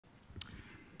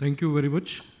Thank you very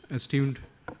much, esteemed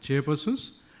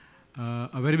chairpersons.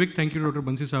 A very big thank you to Dr.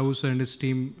 Bansi Sahu sir and his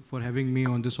team for having me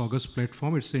on this august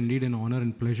platform. It's indeed an honor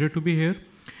and pleasure to be here.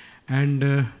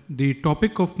 And the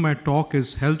topic of my talk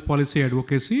is Health Policy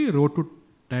Advocacy, Road to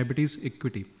Diabetes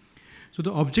Equity. So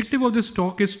the objective of this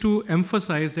talk is to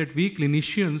emphasize that we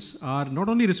clinicians are not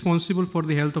only responsible for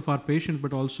the health of our patients,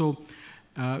 but also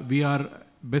we are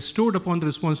bestowed upon the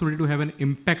responsibility to have an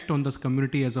impact on the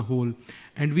community as a whole.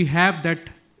 And we have that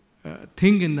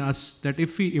thing in us that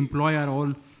if we employ our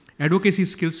all advocacy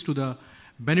skills to the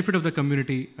benefit of the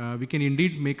community, we can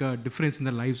indeed make a difference in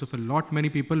the lives of a lot many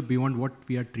people beyond what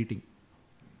we are treating.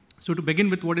 So to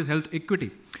begin with, what is health equity?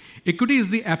 Equity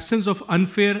is the absence of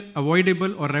unfair,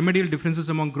 avoidable, or remedial differences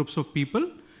among groups of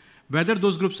people, whether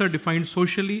those groups are defined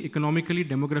socially, economically,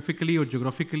 demographically, or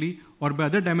geographically, or by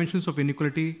other dimensions of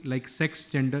inequality like sex,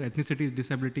 gender, ethnicity,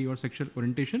 disability, or sexual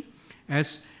orientation,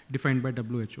 as defined by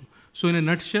WHO. So in a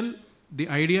nutshell, the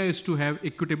idea is to have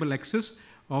equitable access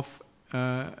of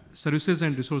services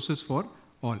and resources for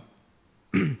all.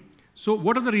 So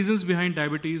what are the reasons behind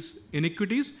diabetes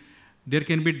inequities? There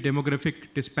can be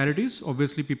demographic disparities.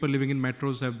 Obviously, people living in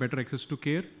metros have better access to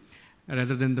care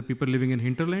rather than the people living in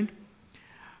hinterland.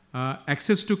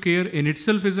 Access to care in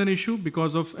itself is an issue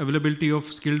because of availability of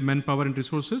skilled manpower and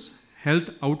resources, health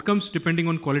outcomes depending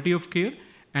on quality of care,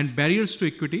 and barriers to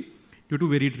equity due to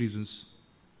varied reasons.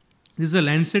 This is a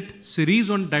Lancet series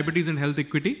on diabetes and health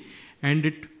equity, and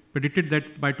it predicted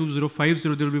that by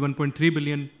 2050 there will be 1.3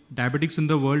 billion diabetics in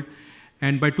the world,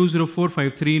 and by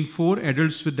 2045, 3 in 4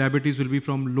 adults with diabetes will be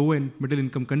from low and middle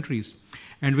income countries.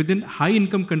 And within high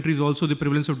income countries also, the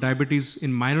prevalence of diabetes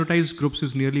in minoritized groups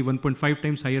is nearly 1.5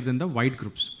 times higher than the white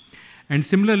groups. And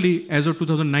similarly, as of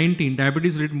 2019,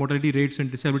 diabetes-related mortality rates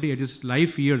and disability-adjusted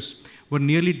life years were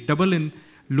nearly double in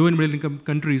low and middle income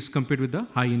countries compared with the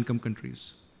high income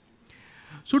countries.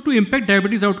 So to impact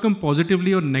diabetes outcome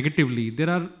positively or negatively, there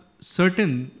are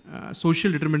certain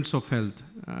social determinants of health.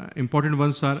 Important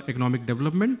ones are economic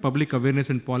development, public awareness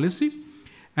and policy,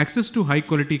 access to high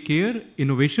quality care,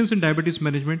 innovations in diabetes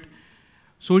management,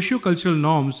 socio-cultural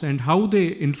norms and how they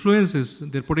influences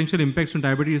their potential impacts on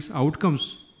diabetes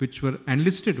outcomes, which were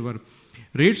enlisted were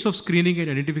rates of screening and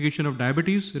identification of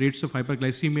diabetes, rates of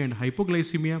hyperglycemia and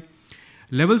hypoglycemia,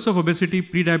 levels of obesity,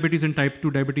 pre-diabetes and type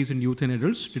 2 diabetes in youth and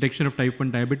adults, detection of type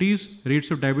 1 diabetes, rates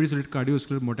of diabetes-related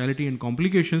cardiovascular mortality and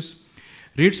complications,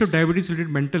 rates of diabetes-related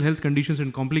mental health conditions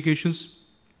and complications,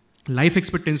 life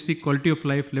expectancy, quality of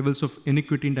life, levels of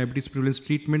inequity in diabetes prevalence,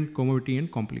 treatment, comorbidity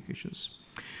and complications.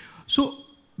 So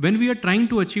when we are trying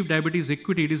to achieve diabetes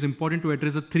equity, it is important to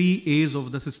address the 3 A's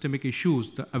of the systemic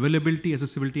issues: the availability,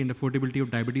 accessibility and affordability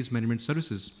of diabetes management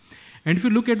services. And if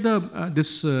you look at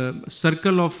this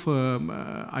circle of,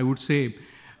 I would say,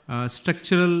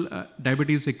 structural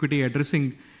diabetes equity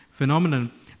addressing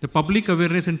phenomenon, the public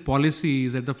awareness and policy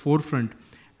is at the forefront.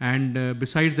 And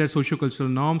besides that, socio-cultural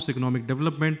norms, economic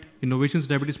development, innovations,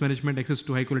 diabetes management, access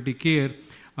to high quality care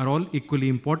are all equally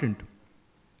important.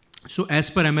 So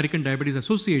as per American Diabetes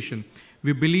Association,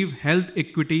 we believe health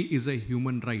equity is a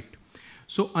human right.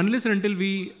 So unless and until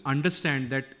we understand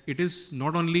that it is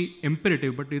not only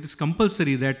imperative, but it is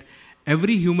compulsory that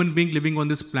every human being living on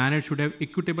this planet should have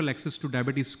equitable access to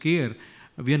diabetes care,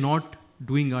 we are not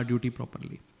doing our duty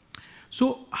properly.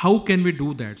 So how can we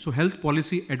do that? So health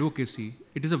policy advocacy,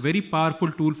 it is a very powerful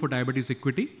tool for diabetes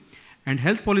equity. And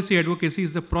health policy advocacy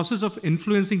is the process of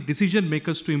influencing decision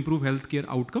makers to improve healthcare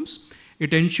outcomes.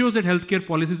 It ensures that healthcare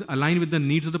policies align with the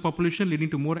needs of the population, leading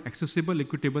to more accessible,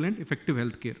 equitable, and effective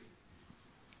healthcare.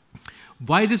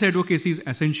 Why this advocacy is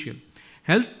essential?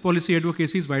 Health policy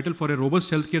advocacy is vital for a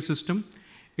robust healthcare system.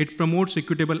 It promotes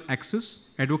equitable access.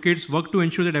 Advocates work to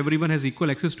ensure that everyone has equal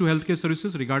access to healthcare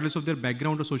services, regardless of their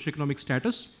background or socioeconomic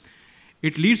status.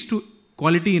 It leads to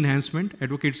quality enhancement.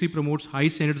 Advocacy promotes high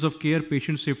standards of care,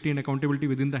 patient safety, and accountability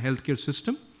within the healthcare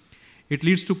system. It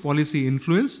leads to policy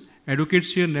influence. Advocates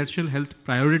share national health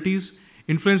priorities,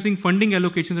 influencing funding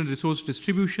allocations and resource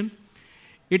distribution.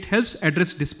 It helps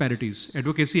address disparities.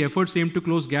 Advocacy efforts aim to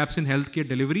close gaps in healthcare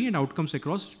delivery and outcomes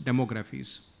across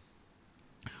demographies.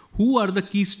 Who are the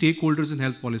key stakeholders in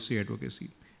health policy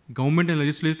advocacy? Government and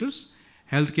legislators,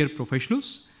 healthcare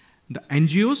professionals, the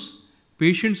NGOs,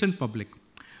 patients and public.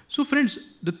 So friends,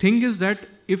 the thing is that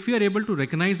if we are able to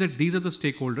recognize that these are the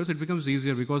stakeholders, it becomes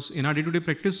easier because in our day-to-day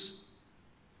practice,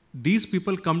 these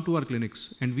people come to our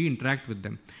clinics and we interact with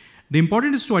them. The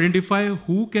important is to identify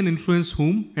who can influence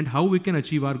whom and how we can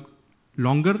achieve our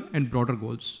longer and broader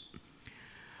goals.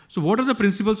 So what are the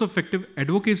principles of effective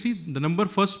advocacy? The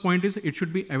first point is it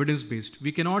should be evidence-based.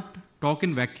 We cannot talk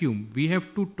in vacuum. We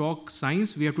have to talk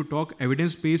science, we have to talk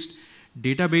evidence-based,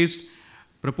 data-based,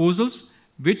 proposals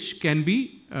which can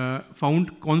be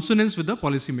found consonance with the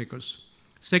policymakers.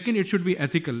 Second, it should be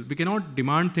ethical. We cannot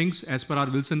demand things as per our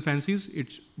wills and fancies.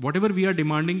 Whatever we are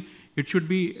demanding, it should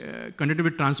be conducted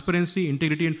with transparency,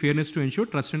 integrity, and fairness to ensure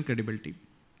trust and credibility.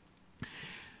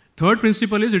 Third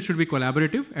principle is it should be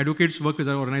collaborative. Advocates work with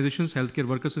our organizations, healthcare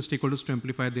workers, and stakeholders to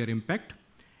amplify their impact.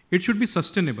 It should be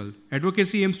sustainable.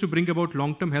 Advocacy aims to bring about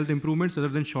long-term health improvements rather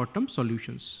than short-term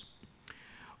solutions.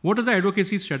 What are the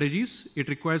advocacy strategies? It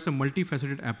requires a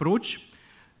multifaceted approach.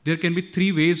 There can be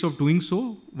 3 ways of doing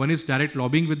so. One is direct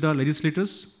lobbying with the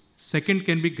legislators. Second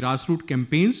can be grassroots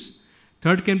campaigns.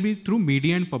 Third can be through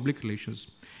media and public relations.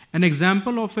 An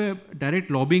example of a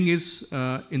direct lobbying is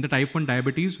in the type 1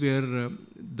 diabetes, where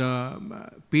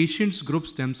the patients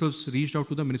groups themselves reached out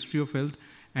to the Ministry of Health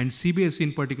and CBSE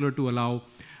in particular to allow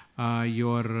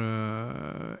your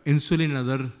insulin and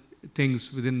other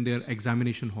things within their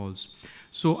examination halls.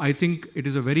 So I think it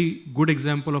is a very good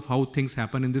example of how things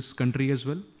happen in this country as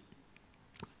well.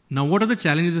 Now, what are the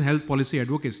challenges in health policy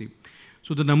advocacy?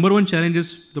 So the number 1 challenge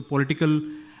is the political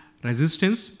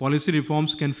resistance. Policy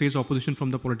reforms can face opposition from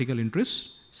the political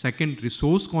interests. Second,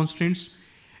 resource constraints.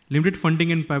 Limited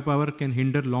funding and power can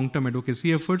hinder long-term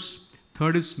advocacy efforts.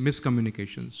 Third is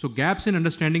miscommunication. So gaps in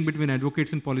understanding between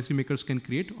advocates and policymakers can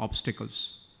create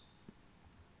obstacles.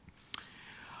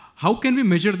 How can we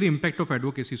measure the impact of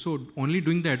advocacy? So only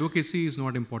doing the advocacy is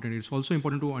not important. It's also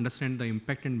important to understand the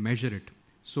impact and measure it.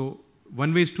 So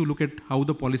one way is to look at how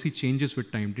the policy changes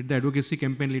with time. Did the advocacy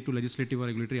campaign lead to legislative or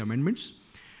regulatory amendments?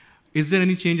 Is there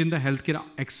any change in the healthcare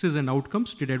access and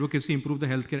outcomes? Did advocacy improve the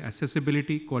healthcare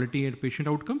accessibility, quality, and patient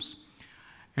outcomes?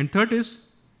 And third is,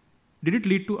 did it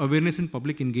lead to awareness and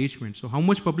public engagement? So how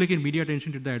much public and media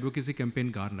attention did the advocacy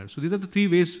campaign garner? So these are the 3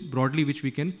 ways broadly which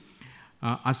we can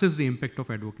assess the impact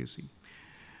of advocacy.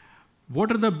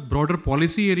 What are the broader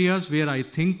policy areas where I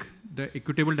think the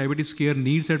equitable diabetes care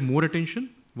needs more attention?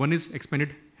 One is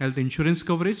expanded health insurance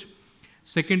coverage.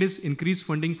 Second is increased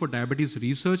funding for diabetes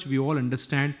research. We all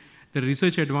understand that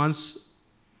research advance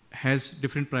has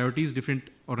different priorities, different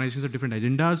organizations have different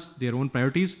agendas, their own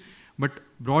priorities, but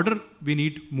broader, we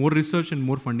need more research and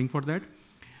more funding for that.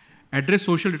 Address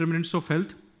social determinants of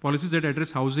health. Policies that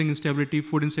address housing instability,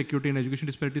 food insecurity, and education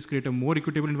disparities create a more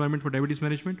equitable environment for diabetes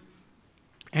management.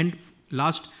 And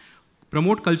last,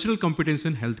 promote cultural competence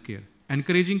in healthcare.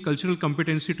 Encouraging cultural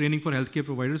competency training for healthcare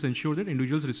providers ensure that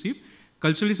individuals receive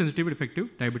culturally sensitive and effective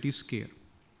diabetes care.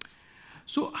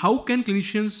 So how can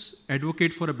clinicians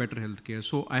advocate for a better healthcare?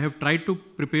 So I have tried to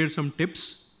prepare some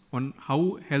tips on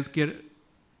how healthcare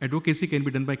advocacy can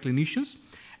be done by clinicians.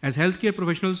 As healthcare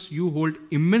professionals, you hold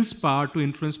immense power to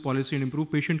influence policy and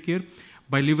improve patient care.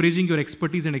 By leveraging your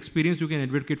expertise and experience, you can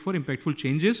advocate for impactful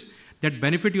changes that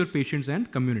benefit your patients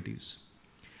and communities.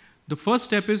 The first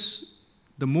step is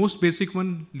the most basic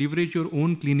one: leverage your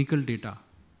own clinical data.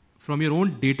 From your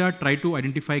own data, try to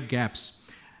identify gaps.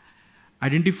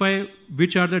 Identify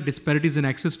which are the disparities in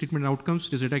access, treatment, and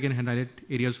outcomes. This data can highlight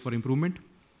areas for improvement.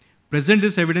 Present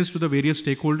this evidence to the various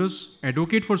stakeholders.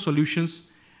 Advocate for solutions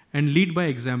and lead by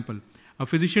example. A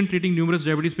physician treating numerous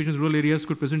diabetes patients in rural areas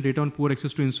could present data on poor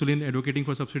access to insulin, advocating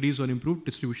for subsidies or improved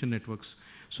distribution networks.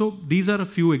 So these are a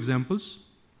few examples.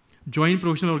 Join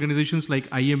professional organizations like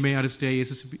IMA, RSTI,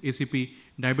 ACP,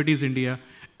 Diabetes India,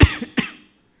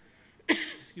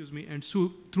 excuse me, and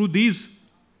so through these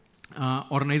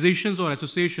organizations or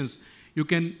associations, you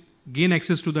can gain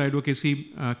access to the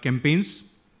advocacy campaigns.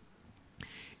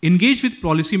 Engage with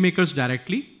policymakers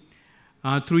directly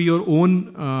through your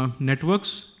own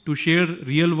networks to share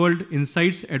real-world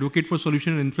insights, advocate for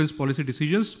solutions, and influence policy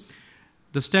decisions.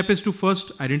 The step is to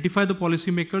first identify the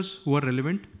policymakers who are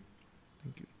relevant.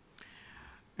 Thank you.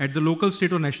 At the local,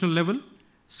 state, or national level,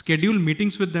 schedule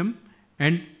meetings with them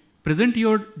and present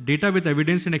your data with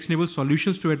evidence and actionable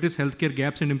solutions to address healthcare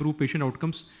gaps and improve patient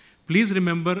outcomes. Please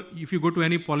remember, if you go to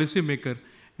any policymaker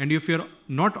and if you're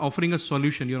not offering a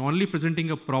solution, you're only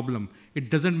presenting a problem, it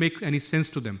doesn't make any sense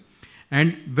to them.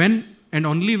 And when and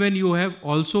only when you have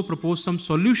also proposed some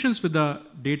solutions with the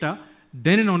data,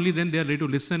 then and only then they are ready to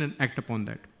listen and act upon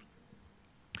that.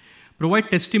 Provide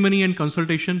testimony and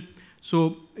consultation.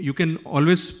 So you can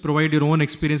always provide your own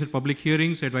experience at public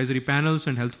hearings, advisory panels,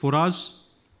 and health forums.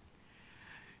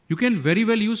 You can very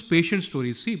well use patient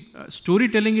stories. See,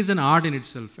 storytelling is an art in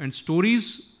itself, and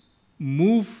stories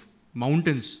move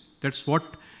mountains. That's what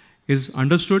is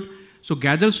understood. So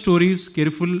gather stories,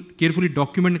 carefully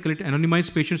document and collect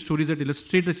anonymized patient stories that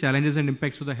illustrate the challenges and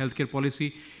impacts of the healthcare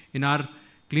policy. In our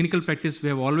clinical practice, we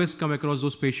have always come across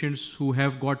those patients who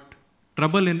have got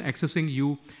trouble in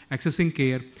accessing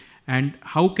care. And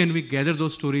how can we gather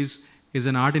those stories is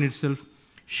an art in itself.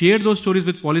 Share those stories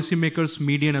with policymakers,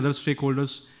 media, and other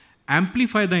stakeholders.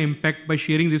 Amplify the impact by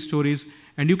sharing these stories,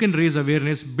 and you can raise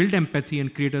awareness, build empathy,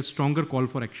 and create a stronger call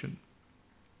for action.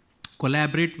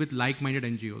 Collaborate with like-minded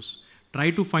NGOs.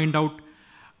 Try to find out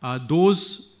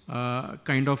those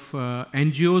kind of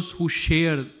NGOs who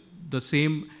share the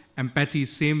same empathy,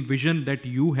 same vision that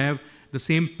you have, the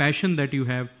same passion that you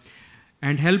have,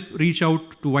 and help reach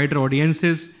out to wider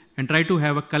audiences and try to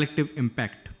have a collective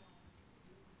impact.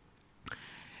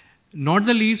 Not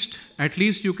the least, at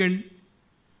least you can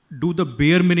do the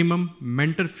bare minimum,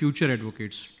 mentor future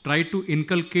advocates. Try to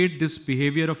inculcate this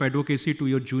behavior of advocacy to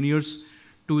your juniors,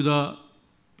 to the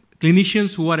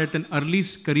clinicians who are at an early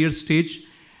career stage,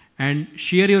 and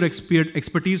share your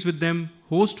expertise with them,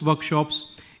 host workshops,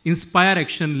 inspire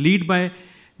action, lead by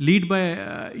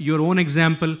your own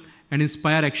example, and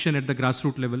inspire action at the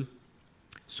grassroots level.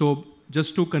 So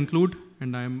just to conclude,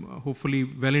 and I'm hopefully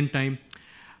well in time,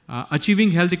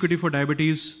 achieving health equity for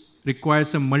diabetes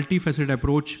requires a multifaceted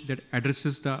approach that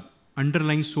addresses the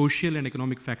underlying social and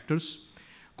economic factors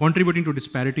contributing to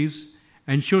disparities,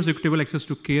 ensures equitable access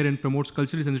to care, and promotes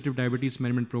culturally sensitive diabetes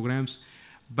management programs.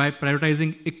 By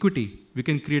prioritizing equity, we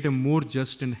can create a more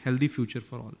just and healthy future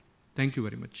for all. Thank you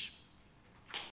very much.